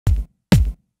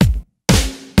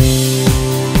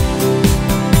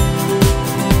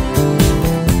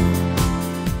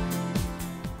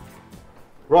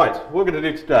Right, what we're going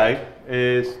to do today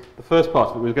is, the first part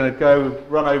of it, we're going to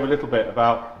run over a little bit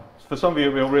about, for some of you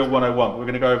it'll be a real 101, but we're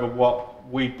going to go over what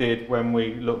we did when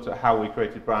we looked at how we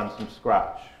created brands from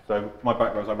scratch. So my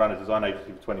background is I ran a design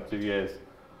agency for 22 years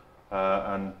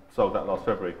and sold that last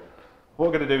February. What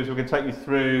we're going to do is we're going to take you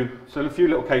through a few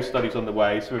little case studies on the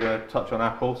way. So we're going to touch on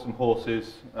Apple, some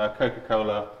horses,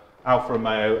 Coca-Cola, Alfa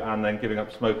Romeo, and then giving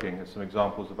up smoking as some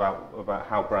examples about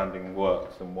how branding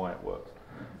works and why it works.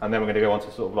 And then we're going to go on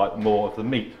to sort of like more of the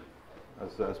meat,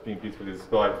 as being beautifully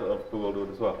described of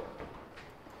BeWILDerwood as well.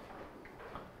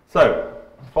 So,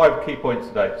 5 key points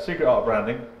today. Secret art of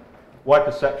branding, why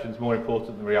perception is more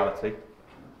important than reality,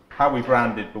 how we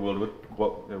branded BeWILDerwood,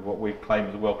 what we claim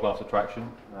is a world-class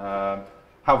attraction,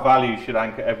 how value should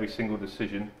anchor every single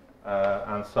decision,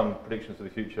 and some predictions for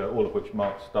the future, all of which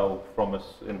Mark stole from us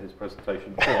in his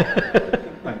presentation before.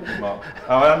 Thank you, Mark.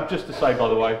 And just to say, by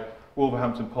the way,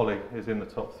 Wolverhampton Poly is in the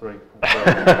top 3.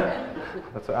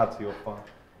 That's to add to your file.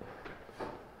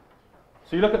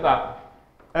 So you look at that,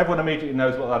 everyone immediately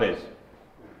knows what that is.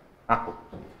 Apple.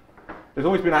 There's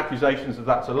always been accusations that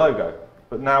that's a logo,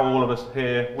 but now all of us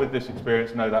here with this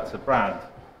experience know that's a brand.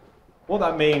 What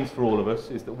that means for all of us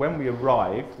is that when we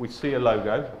arrive, we see a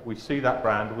logo, we see that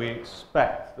brand, we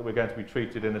expect that we're going to be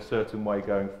treated in a certain way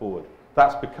going forward.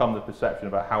 That's become the perception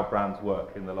about how brands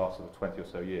work in the last sort of 20 or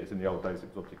so years. In the old days, it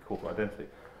was obviously corporate identity.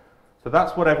 So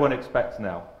that's what everyone expects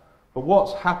now. But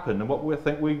what's happened, and what we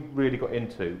think we really got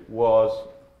into, was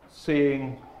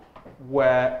seeing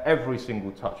where every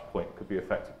single touch point could be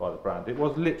affected by the brand. It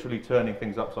was literally turning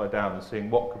things upside down and seeing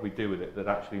what could we do with it that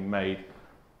actually made,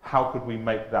 how could we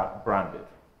make that branded?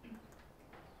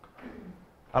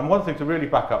 And one thing to really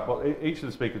back up what each of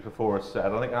the speakers before us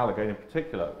said, I think Al again in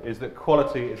particular, is that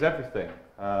quality is everything.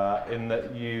 In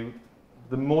that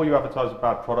the more you advertise a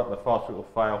bad product, the faster it will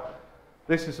fail.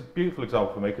 This is a beautiful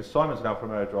example for me because Simon's an Alfa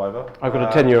Romeo driver. I've got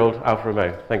a 10-year-old Alfa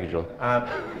Romeo. Thank you, John. And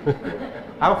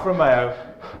Alfa Romeo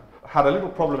had a little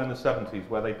problem in the 70s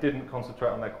where they didn't concentrate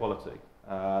on their quality.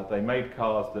 They made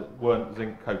cars that weren't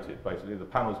zinc coated, basically. The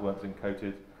panels weren't zinc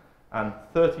coated. And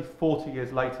 30, 40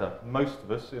 years later, most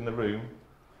of us in the room,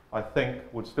 I think,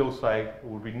 would still say, or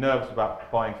would be nervous about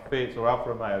buying Fiats or Alfa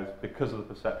Romeos because of the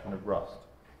perception of rust.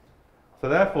 So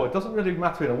therefore, it doesn't really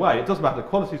matter in a way. It doesn't matter, the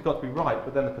quality's got to be right,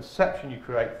 but then the perception you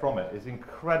create from it is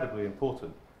incredibly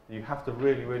important. You have to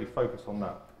really, really focus on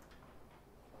that.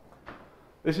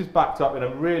 This is backed up in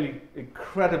a really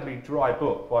incredibly dry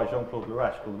book by Jean-Claude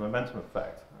Lareche called The Momentum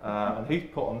Effect. And he's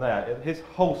put on there, his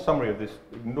whole summary of this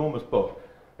enormous book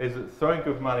is that throwing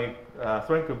good money at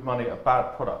a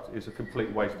bad product is a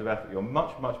complete waste of effort. You're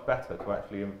much, much better to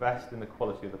actually invest in the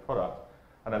quality of the product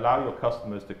and allow your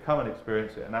customers to come and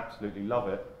experience it and absolutely love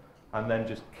it, and then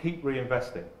just keep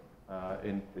reinvesting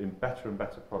in better and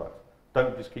better products.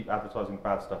 Don't just keep advertising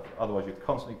bad stuff, otherwise you're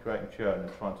constantly creating churn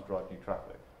and trying to drive new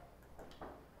traffic.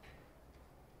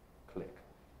 Click.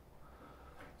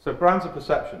 So brands are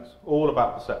perceptions, all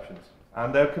about perceptions,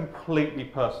 and they're completely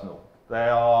personal. They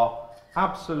are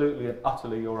absolutely and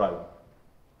utterly your own.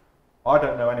 I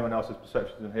don't know anyone else's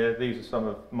perceptions in here. These are some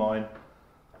of mine,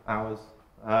 ours.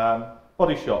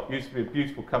 Body Shop used to be a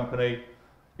beautiful company,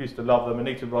 used to love them.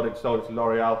 Anita Roddick sold it to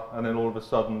L'Oreal, and then all of a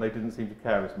sudden they didn't seem to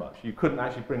care as much. You couldn't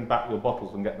actually bring back your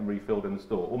bottles and get them refilled in the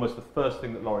store. Almost the first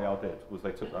thing that L'Oreal did was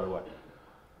they took that away.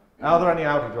 Are there any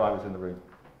Audi drivers in the room?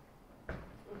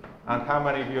 And how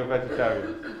many of you are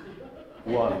vegetarians?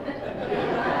 1.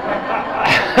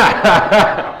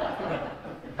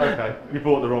 Okay, you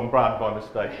bought the wrong brand by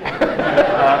mistake.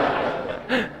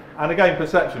 And again,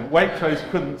 perception. Waitrose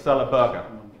couldn't sell a burger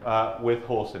with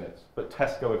horse in it, but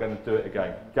Tesco are going to do it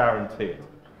again, guarantee it.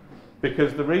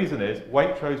 Because the reason is,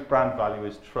 Waitrose brand value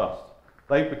is trust.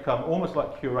 They've become almost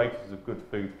like curators of good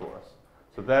food for us.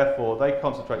 So therefore, they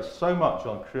concentrate so much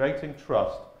on creating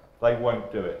trust, they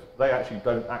won't do it. They actually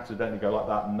don't accidentally go like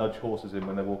that and nudge horses in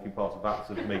when they're walking past vats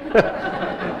of meat.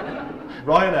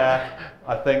 Ryanair,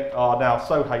 I think, are now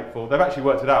so hateful. They've actually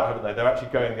worked it out, haven't they? They're actually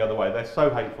going the other way. They're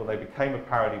so hateful, they became a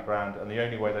parody brand, and the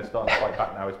only way they're starting to fight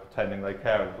back now is pretending they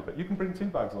care a little bit. You can bring 2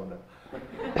 bags on them.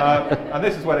 And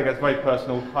this is when it gets very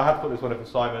personal. I had to put this one in for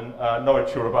Simon.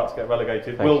 Norwich are about to get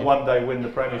relegated. Will one day win the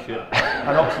Premiership.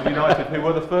 And Oxford United, who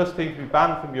were the first team to be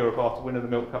banned from Europe after winning the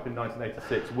Milk Cup in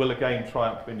 1986, will again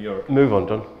triumph in Europe. Move on,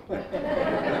 John.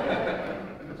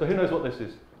 So who knows what this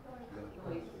is?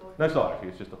 No, it's not actually,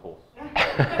 it's just a horse.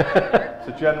 It's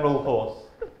a general horse.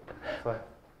 So.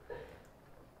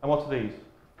 And what are these?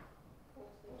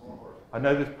 I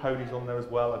know there's ponies on there as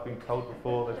well. I've been told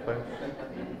before there's ponies.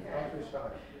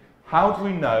 How do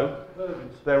we know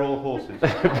they're all horses?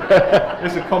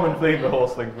 It's a common theme, the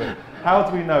horse thing. How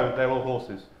do we know they're all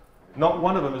horses? Not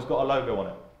one of them has got a logo on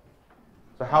it.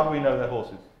 So how do we know they're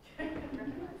horses?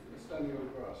 Standing on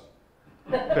grass.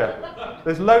 Yeah.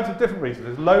 There's loads of different reasons.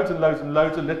 There's loads and loads and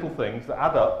loads of little things that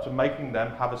add up to making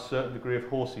them have a certain degree of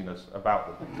horsiness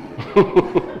about them.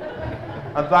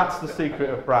 And that's the secret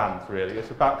of brands, really.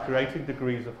 It's about creating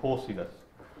degrees of horsiness.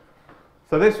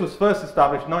 So this was first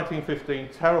established in 1915.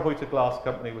 Terra Haute Glass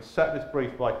Company was set this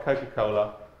brief by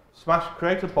Coca-Cola.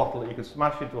 Create a bottle that you can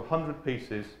smash into 100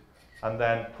 pieces and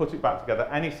then put it back together.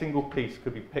 Any single piece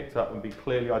could be picked up and be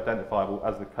clearly identifiable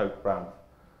as the Coke brand.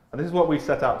 And this is what we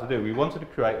set out to do. We wanted to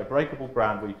create a breakable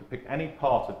brand where you could pick any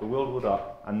part of BeWILDerwood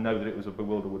up and know that it was a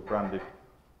BeWILDerwood branded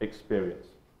experience.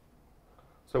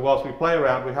 So whilst we play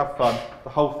around, we have fun, the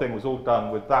whole thing was all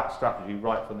done with that strategy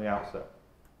right from the outset.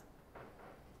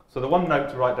 So the one note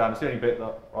to write down, it's the only bit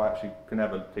that I actually can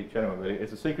ever teach anyone really,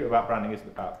 is the secret about branding isn't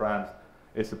about brands,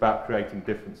 it's about creating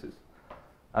differences.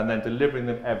 And then delivering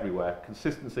them everywhere.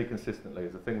 Consistency consistently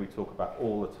is the thing we talk about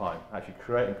all the time. Actually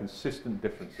creating consistent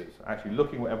differences. Actually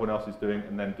looking what everyone else is doing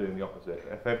and then doing the opposite.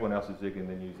 If everyone else is zigging,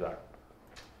 then use that.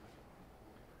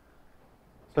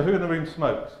 So who in the room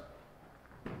smokes?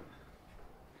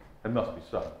 There must be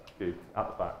some. Good. At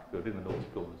the back. Good. In the naughty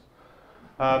corners.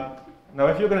 Now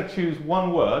if you're going to choose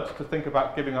one word to think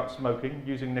about giving up smoking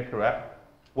using Nicorette,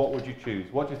 what would you choose?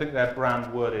 What do you think their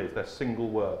brand word is? Their single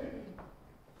word?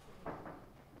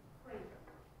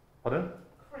 Pardon?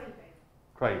 Craving.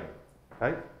 Craving.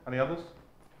 Okay. Any others?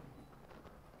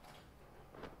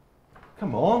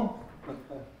 Come on.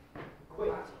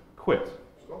 Quit. Quit.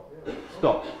 Stop. Yeah.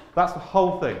 Stop. That's the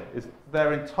whole thing. Is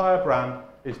their entire brand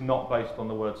is not based on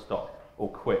the word stop or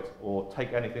quit or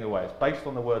take anything away. It's based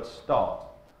on the word start.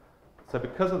 So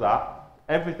because of that,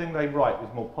 everything they write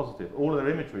is more positive. All of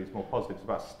their imagery is more positive. It's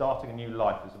about starting a new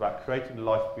life. It's about creating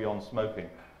life beyond smoking.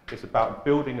 It's about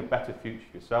building a better future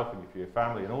for yourself and for your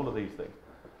family and all of these things.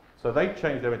 So they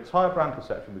changed their entire brand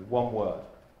perception with one word.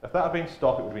 If that had been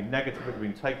stop, it would have been negative, it would have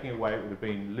been taking away, it would have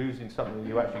been losing something that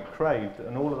you actually craved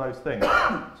and all of those things.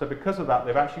 So because of that,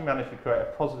 they've actually managed to create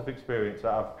a positive experience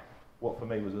out of what for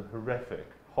me was a horrific,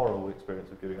 horrible experience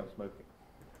of giving up smoking.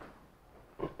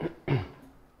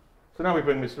 So now we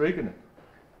bring Mr. Egan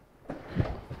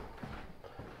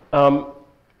in.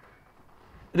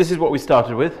 This is what we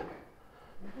started with.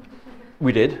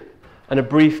 We did. And a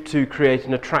brief to create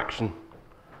an attraction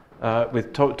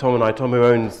with Tom and I, Tom who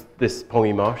owns this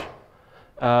Pongy Marsh.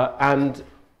 And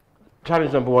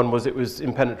challenge number one was it was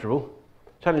impenetrable.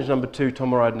 Challenge number two,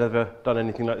 Tom or I had never done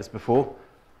anything like this before.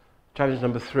 Challenge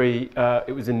number three,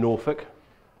 it was in Norfolk.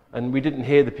 And we didn't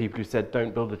hear the people who said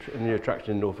don't build a new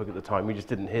attraction in Norfolk at the time. We just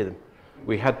didn't hear them.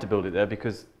 We had to build it there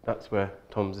because that's where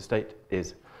Tom's estate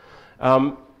is.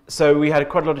 So we had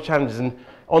quite a lot of challenges, and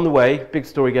on the way, big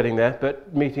story getting there,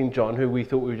 but meeting John, who we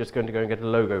thought we were just going to go and get a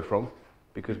logo from,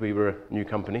 because we were a new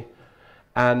company,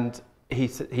 and he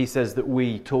says that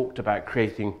we talked about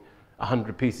creating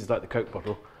 100 pieces like the Coke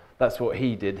bottle. That's what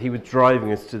he did. He was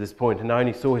driving us to this point, and I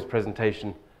only saw his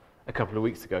presentation a couple of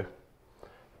weeks ago.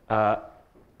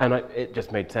 And it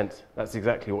just made sense. That's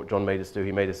exactly what John made us do.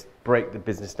 He made us break the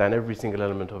business down, every single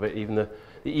element of it, even the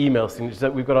email signatures.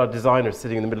 We've got our designer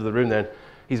sitting in the middle of the room there. And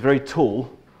he's very tall,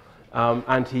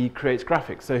 and he creates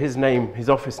graphics. So his name, his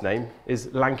office name, is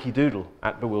Lanky Doodle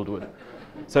at BeWILDerwood.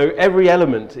 So every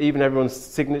element, even everyone's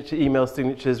signature, email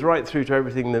signatures, right through to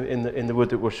everything in the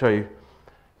wood that we'll show you,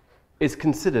 is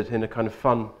considered in a kind of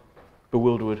fun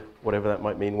BeWILDerwood, whatever that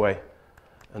might mean, way.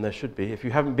 And there should be. If you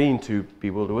haven't been to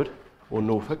BeWILDerwood, or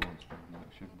Norfolk.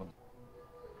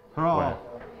 Hurrah! Wow.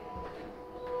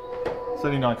 It's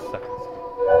only 90 seconds.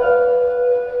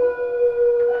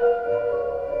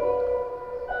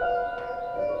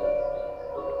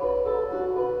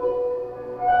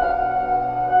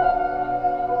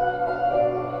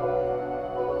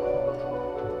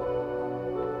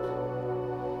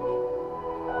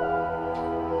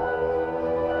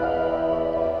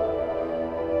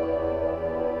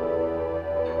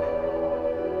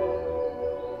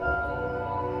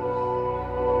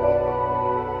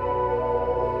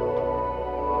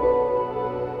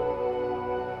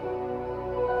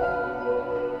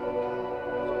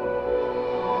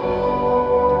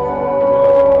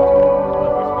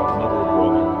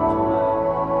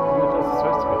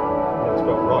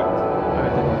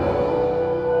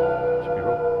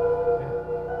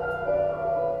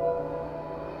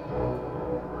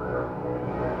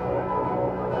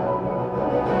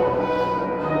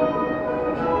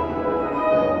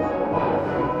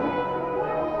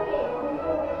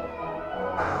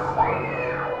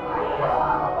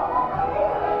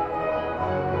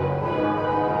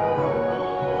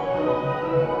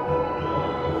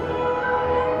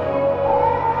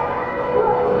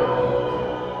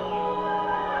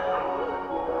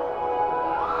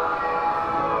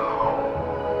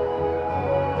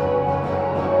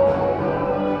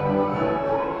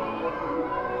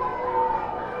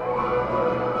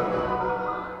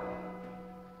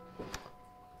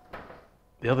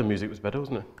 other music was better,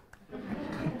 wasn't it?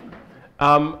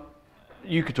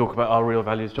 You could talk about our real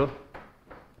values, John.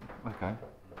 Okay.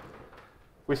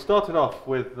 We started off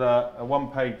with a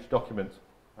one-page document,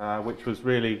 which was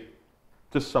really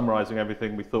just summarising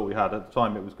everything we thought we had. At the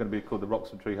time, it was going to be called the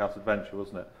Roxton Treehouse Adventure,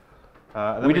 wasn't it?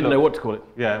 And then We didn't know what to call it.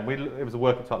 Yeah, it was a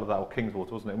working title of that, or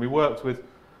Kingswater, wasn't it? And we worked with,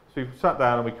 so we sat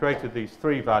down and we created these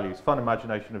 3 values: fun,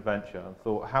 imagination, adventure, and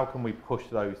thought, how can we push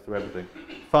those through everything?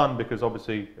 Fun, because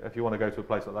obviously, if you want to go to a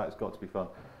place like that, it's got to be fun.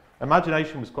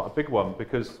 Imagination was quite a big one,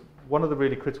 because one of the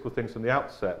really critical things from the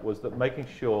outset was that making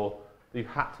sure that you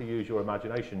had to use your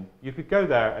imagination. You could go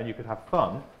there and you could have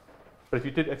fun, but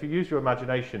if you used your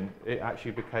imagination, it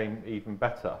actually became even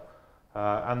better.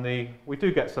 We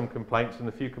do get some complaints, and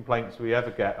the few complaints we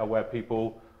ever get are where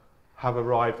people have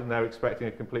arrived and they're expecting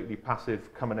a completely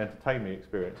passive come and entertain me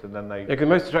experience, and then they... Yeah, because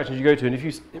most attractions you go to, and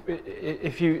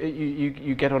if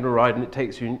you get on a ride and it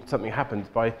takes you, something happens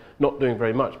by not doing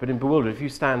very much. But in BeWILDerwood, if you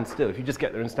stand still, if you just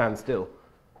get there and stand still,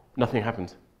 nothing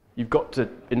happens. You've got to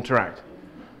interact.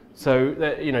 So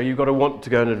you've got to want to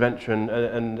go on an adventure,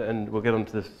 and we'll get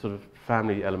onto this sort of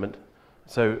family element.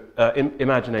 So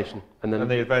imagination, and then...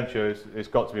 And the adventure, it's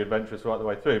got to be adventurous right the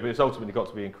way through, but it's ultimately got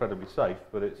to be incredibly safe.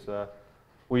 But it's...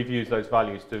 we've used those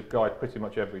values to guide pretty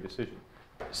much every decision.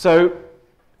 So,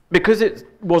 because it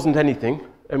wasn't anything,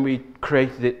 and we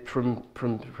created it from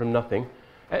nothing,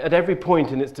 at every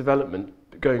point in its development,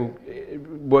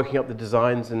 working up the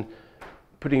designs and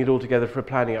putting it all together for a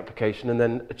planning application, and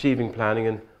then achieving planning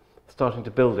and starting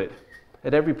to build it,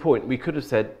 at every point we could have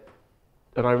said,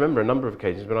 and I remember a number of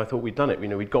occasions when I thought we'd done it,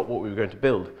 we'd got what we were going to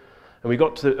build, and we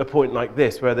got to a point like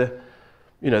this where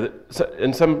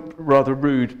and some rather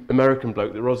rude American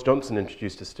bloke that Ros Johnson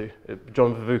introduced us to,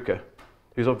 John Vivuka,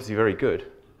 who's obviously very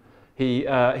good. He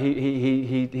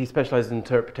specialises in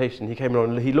interpretation. He came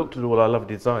along and he looked at all our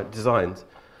lovely designs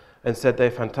and said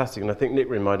they're fantastic. And I think Nick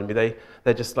reminded me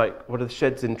they're just like, what are the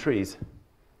sheds in trees?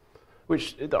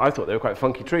 Which I thought they were quite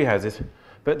funky tree houses,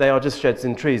 but they are just sheds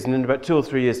in trees. And in about 2 or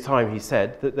 3 years' time, he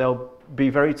said that they'll be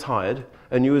very tired,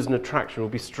 and you as an attraction will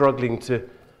be struggling to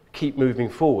keep moving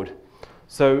forward.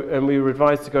 So, and we were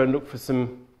advised to go and look for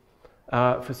some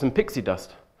pixie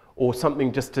dust or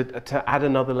something just to add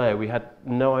another layer. We had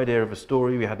no idea of a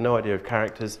story. We had no idea of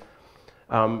characters.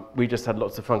 We just had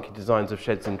lots of funky designs of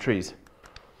sheds and trees.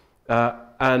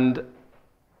 And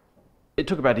it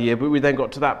took about a year, but we then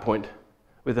got to that point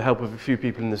with the help of a few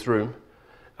people in this room,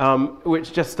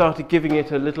 which just started giving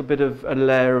it a little bit of a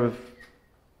layer of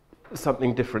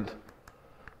something different.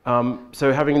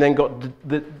 So having then got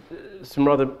some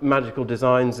rather magical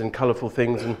designs and colourful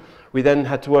things, and we then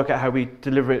had to work out how we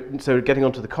deliver it. So getting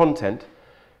onto the content,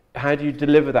 how do you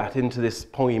deliver that into this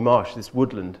pongy marsh, this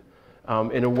woodland,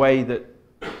 in a way that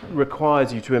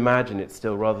requires you to imagine it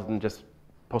still, rather than just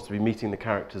possibly meeting the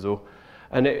characters? So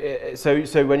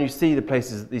when you see the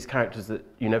places that these characters that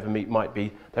you never meet might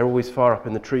be, they're always far up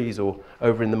in the trees or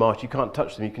over in the marsh. You can't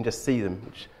touch them, you can just see them,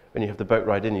 which when you have the boat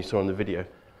ride in, you saw on the video.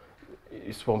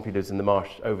 Swampy lives in the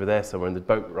marsh over there somewhere, and the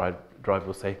boat ride driver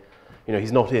will say,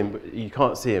 he's not in, but you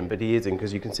can't see him, but he is in,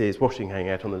 because you can see his washing hanging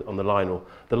out on the line, or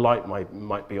the light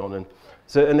might be on, and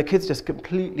the kids just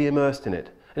completely immersed in it.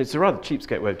 And it's a rather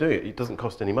cheapskate way of doing it. It doesn't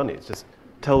cost any money. It's just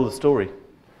tell the story.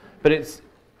 But it's,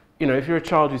 if you're a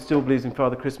child who still believes in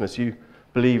Father Christmas, you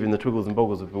believe in the twiggles and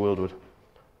boggles of BeWILDerwood,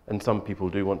 and some people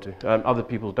do want to. Other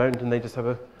people don't, and they just have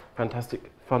a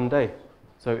fantastic, fun day.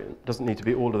 So it doesn't need to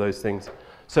be all of those things.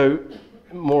 So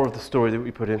more of the story that we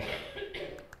put in.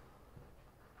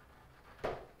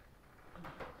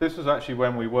 This was actually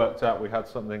when we worked out we had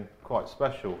something quite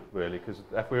special, really, because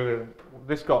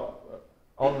this got,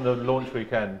 on the launch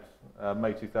weekend,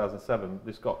 May 2007,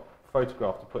 this got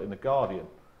photographed to put in The Guardian.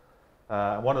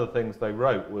 One of the things they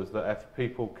wrote was that if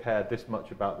people cared this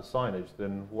much about the signage,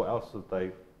 then what else had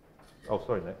they... Oh,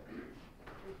 sorry, Nick.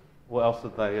 What else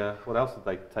had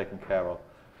they taken care of?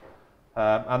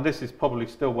 And this is probably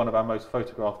still one of our most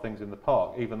photographed things in the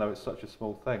park, even though it's such a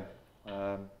small thing.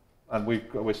 And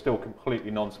we're still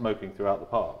completely non-smoking throughout the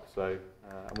park, so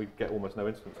and we get almost no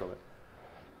incidents of it.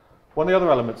 One of the other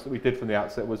elements that we did from the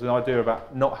outset was an idea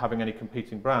about not having any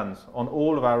competing brands. On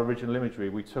all of our original imagery,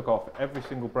 we took off every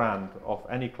single brand off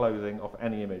any clothing, off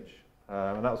any image.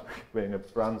 And that was being a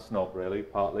brand snob, really,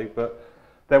 partly, but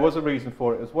there was a reason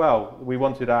for it as well. We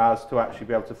wanted ours to actually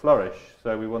be able to flourish,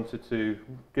 so we wanted to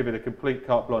give it a complete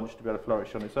carte blanche to be able to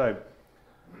flourish on its own.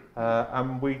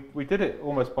 And we did it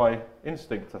almost by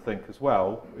instinct, I think, as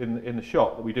well, in the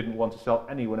shop, that we didn't want to sell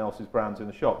anyone else's brands in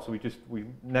the shop, so we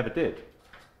never did.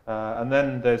 And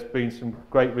then there's been some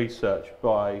great research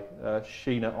by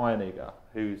Sheena Ironeger,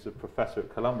 who's a professor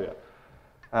at Columbia.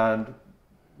 And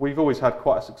we've always had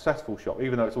quite a successful shop,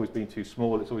 even though it's always been too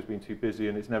small, it's always been too busy,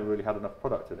 and it's never really had enough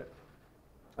product in it.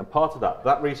 And part of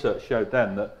that research showed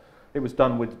then that it was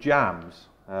done with jams,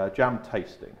 jam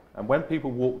tasting. And when people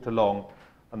walked along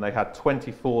and they had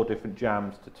 24 different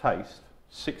jams to taste,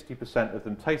 60% of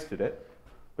them tasted it,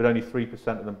 but only 3%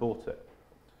 of them bought it.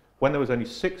 When there was only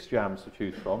 6 jams to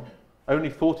choose from,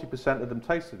 only 40% of them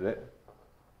tasted it,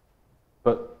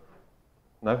 but,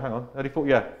 no, hang on, only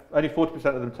 40%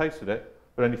 of them tasted it,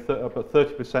 but only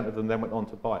 30% of them then went on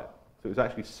to buy it. So it was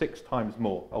actually 6 times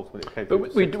more, ultimately. It came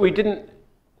But we didn't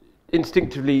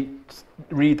instinctively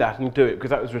read that and do it, because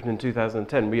that was written in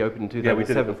 2010, we opened in 2007. Yeah, we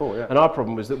did it before, yeah. And our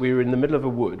problem was that we were in the middle of a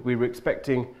wood, we were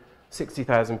expecting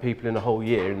 60,000 people in a whole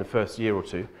year, in the first year or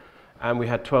two, and we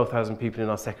had 12,000 people in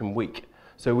our second week.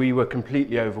 So we were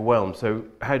completely overwhelmed. So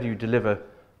how do you deliver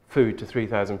food to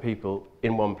 3,000 people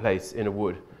in one place in a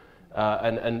wood,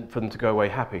 and for them to go away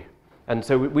happy? And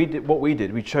so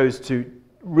we chose to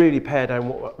really pare down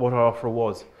what our offer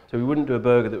was. So we wouldn't do a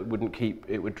burger that wouldn't keep,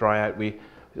 it would dry out.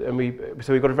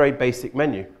 So we got a very basic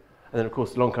menu. And then of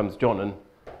course along comes John and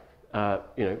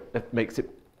that makes it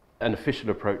an official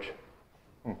approach.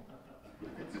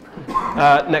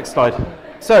 Next slide.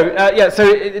 So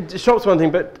shop's one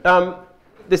thing, but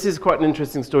this is quite an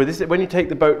interesting story. This is, when you take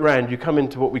the boat round, you come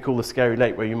into what we call the Scary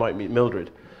Lake, where you might meet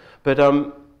Mildred, but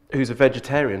who's a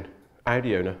vegetarian,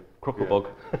 Audi owner, Crocklebog.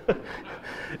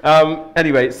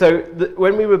 Anyway, so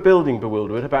when we were building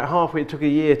BeWILDerwood, about halfway, it took a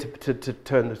year to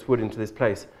turn this wood into this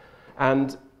place.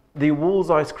 And the Walls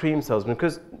ice cream salesman,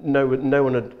 because no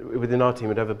one within our team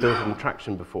had ever built an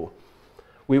attraction before,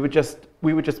 we were just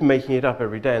making it up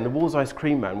every day. And the Walls ice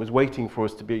cream man was waiting for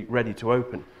us to be ready to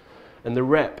open. And the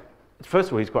rep,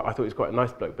 first of all, I thought he was quite a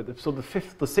nice bloke, but the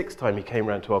fifth or sixth time he came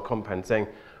round to our compound saying,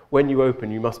 when you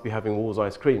open, you must be having Walls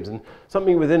ice creams. And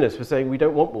something within us was saying, we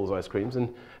don't want Walls ice creams.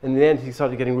 And in the end, he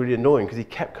started getting really annoying because he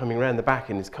kept coming around the back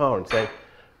in his car and saying,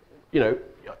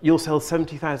 you'll sell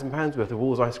 £70,000 worth of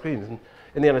Walls ice creams. And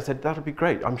in the end, I said, that'll be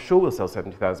great. I'm sure we'll sell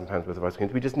 £70,000 worth of ice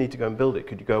creams. We just need to go and build it.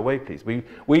 Could you go away, please? We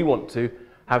want to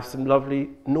have some lovely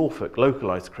Norfolk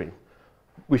local ice cream.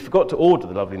 We forgot to order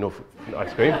the lovely Norfolk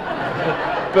ice cream,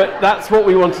 but that's what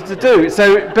we wanted to do.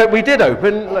 But we did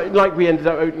open, like we ended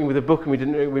up opening with a book and we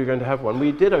didn't know we were going to have one.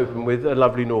 We did open with a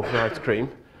lovely Norfolk ice cream,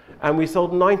 and we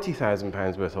sold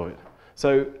 £90,000 worth of it.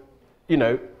 So,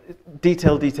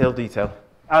 detail, detail, detail.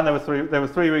 And there were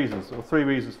three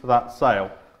reasons for that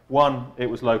sale. One, it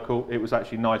was local, it was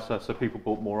actually nicer, so people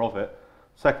bought more of it.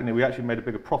 Secondly, we actually made a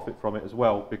bigger profit from it as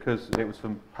well, because it was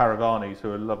from Paravanis,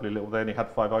 who are lovely little, they only had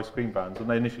 5 ice cream vans, and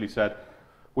they initially said,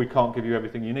 we can't give you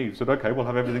everything you need. We said, okay, we'll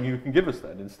have everything you can give us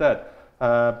then instead.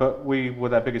 But we were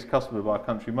their biggest customer by a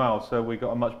country mile, so we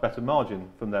got a much better margin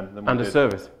from them than we did. And a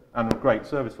service. And a great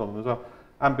service from them as well.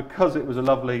 And because it was a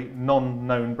lovely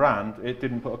non-known brand, it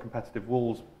didn't put a competitive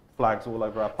Walls flags all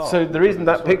over our park. So the reason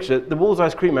that picture, the Walls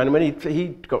ice cream man, when he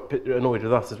got annoyed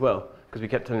with us as well, because we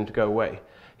kept telling him to go away,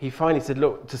 he finally said,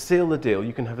 look, to seal the deal,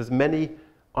 you can have as many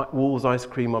Walls ice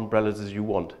cream umbrellas as you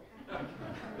want.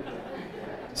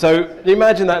 So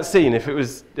imagine that scene if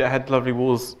it had lovely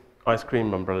Walls ice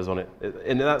cream umbrellas on it.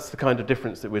 And that's the kind of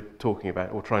difference that we're talking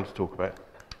about, or trying to talk about.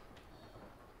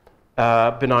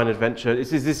 Benign adventure.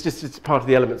 It's part of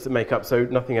the elements that make up, so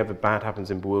nothing ever bad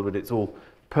happens in BeWILDerwood. It's all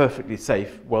perfectly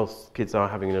safe whilst kids are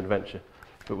having an adventure.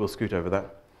 But we'll scoot over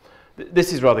that.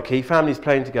 This is rather key. Families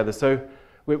playing together. So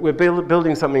we're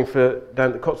building something down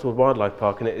at the Cotswold Wildlife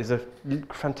Park, and it is a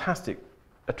fantastic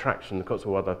attraction, the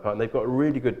Cotswold Wildlife Park. And they've got a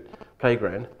really good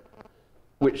playground,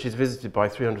 which is visited by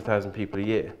 300,000 people a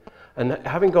year. And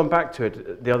having gone back to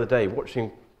it the other day,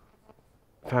 watching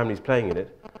families playing in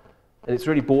it, and it's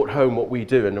really brought home what we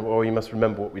do, or you must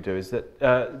remember what we do, is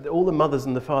that all the mothers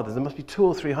and the fathers, there must be 200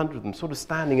 or 300 of them, sort of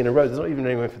standing in a row. There's not even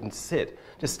anywhere for them to sit,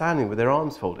 just standing with their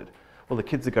arms folded. Well, the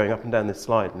kids are going up and down this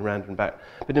slide and round and back.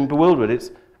 But in BeWILDerwood,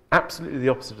 it's absolutely the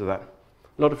opposite of that.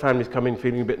 A lot of families come in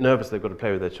feeling a bit nervous they've got to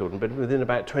play with their children, but within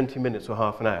about 20 minutes or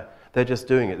half an hour, they're just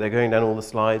doing it. They're going down all the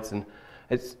slides, and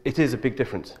it is a big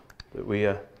difference that we...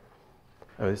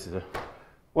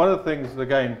 One of the things,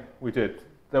 again, we did,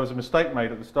 there was a mistake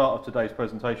made at the start of today's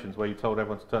presentations where you told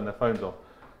everyone to turn their phones off.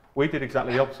 We did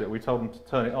exactly the opposite. We told them to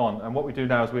turn it on, and what we do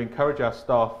now is we encourage our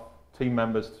staff, team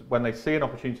members, when they see an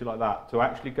opportunity like that, to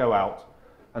actually go out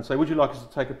and say, would you like us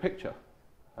to take a picture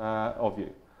of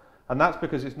you? And that's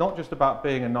because it's not just about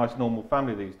being a nice normal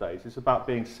family these days, it's about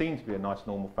being seen to be a nice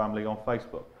normal family on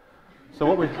Facebook.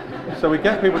 So we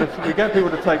get people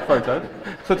to take photos.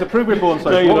 So to prove we're born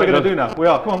safe, what we're going to do now?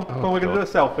 Come on, we're going to do a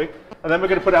selfie, and then we're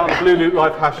going to put it on the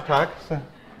blooloopLIVE hashtag. So.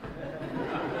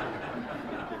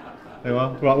 There you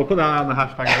are. Right, we'll put that out on the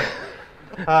hashtag.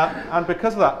 And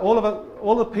because of that,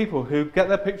 all the people who get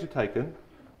their picture taken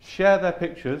share their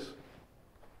pictures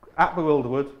at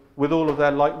BeWILDerwood with all of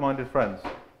their like-minded friends.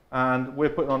 And we're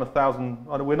putting on 1,000,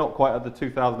 we're not quite at the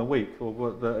 2,000 a week, or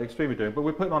what the Extreme are doing, but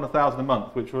we're putting on 1,000 a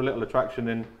month, which for a little attraction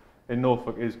in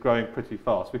Norfolk is growing pretty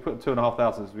fast. We put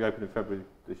 2,500 as we opened in February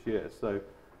this year, so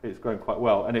it's growing quite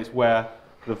well, and it's where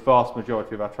the vast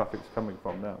majority of our traffic is coming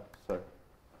from now.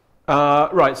 So.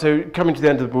 Right, so coming to the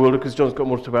end of the BeWILDer, because John's got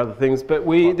more to talk about the things, but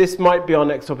this might be our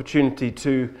next opportunity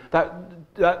to,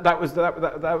 that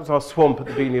was our swamp at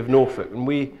the beginning of Norfolk, and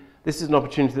this is an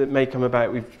opportunity that may come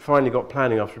about. We've finally got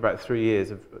planning after about 3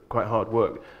 years of quite hard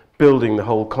work, building the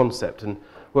whole concept and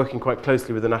working quite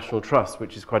closely with the National Trust,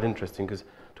 which is quite interesting because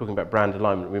talking about brand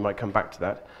alignment, we might come back to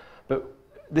that. But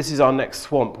this is our next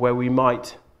swamp where we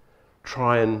might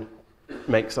try and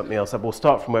make something else up. We'll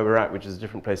start from where we're at, which is a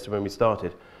different place to when we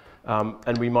started.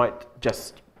 And we might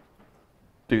just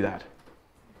do that.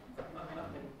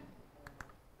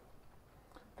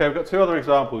 Okay, we've got 2 other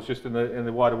examples just in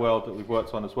the wider world that we've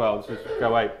worked on as well. This is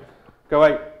Go Ape. Go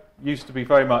Ape used to be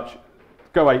very much,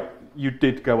 Go Ape, you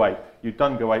did Go Ape. You'd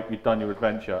done Go Ape, you'd done your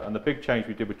adventure. And the big change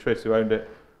we did with Tris, who owned it,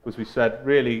 was we said,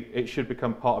 really, it should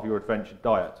become part of your adventure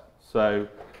diet. So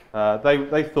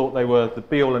they thought they were the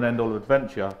be-all and end-all of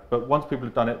adventure, but once people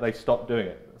had done it, they stopped doing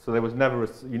it. So there was never,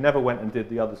 you never went and did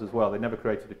the others as well. They never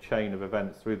created a chain of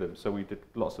events through them, so we did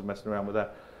lots of messing around with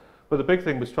that. But the big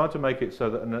thing was trying to make it so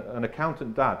that an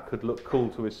accountant dad could look cool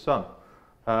to his son.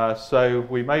 So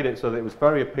we made it so that it was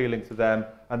very appealing to them,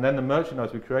 and then the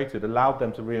merchandise we created allowed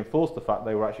them to reinforce the fact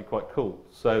they were actually quite cool.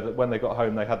 So that when they got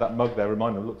home, they had that mug there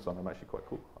reminding them, look son, I'm actually quite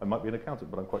cool. I might be an accountant,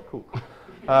 but I'm quite cool.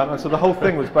 And so the whole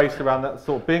thing was based around that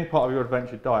sort of being part of your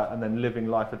adventure diet and then living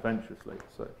life adventurously.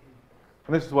 So,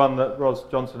 and this is one that Ros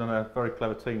Johnson and a very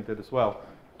clever team did as well,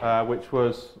 which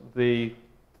was the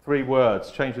 3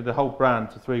 words, changing the whole brand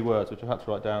to 3 words, which I had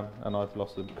to write down and I've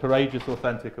lost them. Courageous,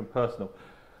 authentic and personal.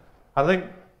 I think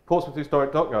Portsmouth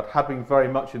Historic Dockyard had been very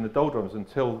much in the doldrums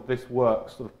until this work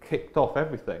sort of kicked off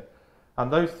everything.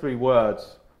 And those 3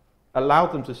 words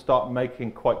allowed them to start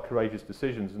making quite courageous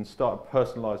decisions and start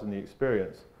personalising the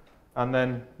experience. And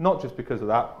then, not just because of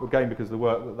that, again because of the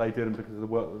work that they did and because of the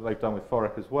work that they've done with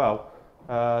Forek as well,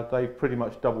 they've pretty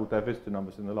much doubled their visitor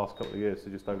numbers in the last couple of years to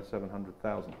just over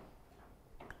 700,000.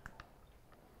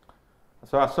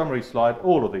 So our summary slide,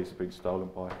 all of these have been stolen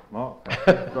by Mark.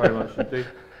 Thank you very much indeed.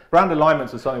 Brand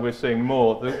alignments are something we're seeing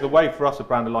more. The way for us a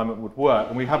brand alignment would work,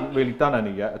 and we haven't really done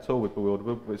any yet at all with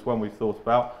BeWILDerwood, but it's one we've thought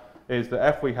about, is that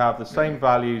if we have the same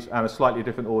values and a slightly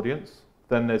different audience,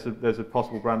 then there's a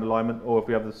possible brand alignment, or if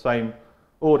we have the same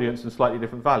audience and slightly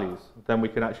different values, then we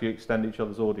can actually extend each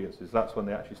other's audiences. That's when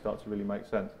they actually start to really make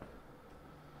sense.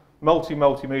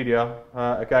 Multimedia,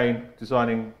 again,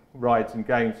 designing rides and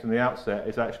games from the outset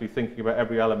is actually thinking about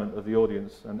every element of the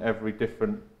audience and every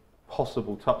different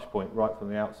possible touch point right from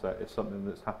the outset is something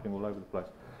that's happening all over the place.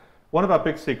 One of our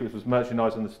big secrets was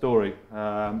merchandising the story,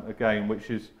 again, which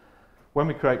is when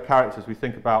we create characters, we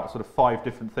think about sort of 5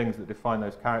 different things that define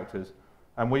those characters,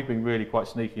 and we've been really quite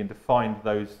sneaky and defined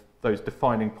those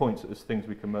defining points as things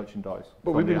we can merchandise.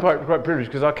 But we've been quite privileged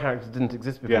because our characters didn't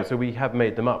exist before, so we have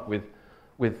made them up with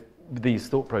these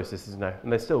thought processes now, and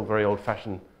they're still very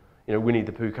old-fashioned, you know, Winnie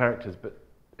the Pooh characters, but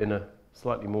in a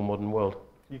slightly more modern world.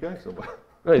 You going somewhere?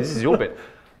 No, this is your bit.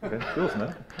 Okay, it's yours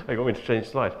now. I got me to change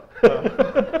slide.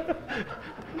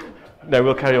 No,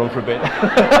 we'll carry on for a bit.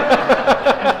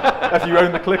 If you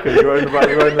own the clicker, you own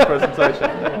the presentation.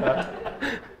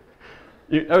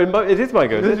 It is my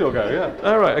go. It is your go, yeah.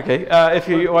 All right, okay.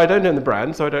 I don't own the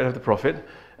brand, so I don't have the profit.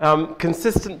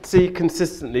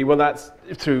 Consistently. Well, that's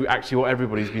through actually what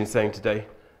everybody's been saying today.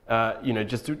 You know,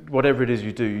 just whatever it is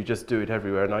you do, you just do it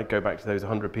everywhere. And I go back to those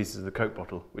 100 pieces of the Coke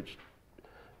bottle, which,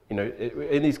 you know,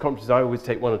 in these conferences, I always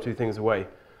take 1 or 2 things away,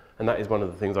 and that is one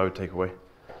of the things I would take away.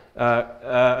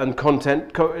 And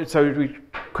content. So we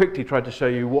quickly tried to show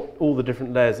you what all the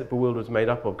different layers that BeWILDer is made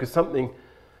up of, because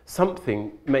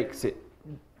something makes it.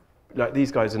 Like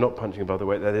these guys are not punching above their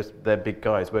weight; they're big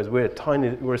guys. Whereas we're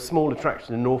a small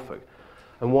attraction in Norfolk.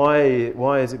 And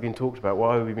why has it been talked about?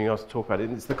 Why are we being asked to talk about it?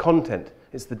 It's the content,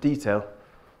 it's the detail,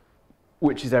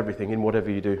 which is everything in whatever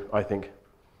you do, I think.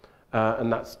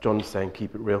 And that's John saying,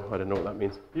 keep it real. I don't know what that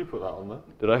means. You put that on there.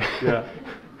 Did I? Yeah.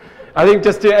 I think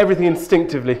just do everything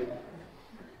instinctively.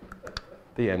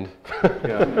 The end.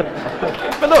 Yeah.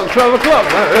 But look, 12 o'clock.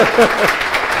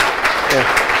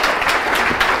 Yeah.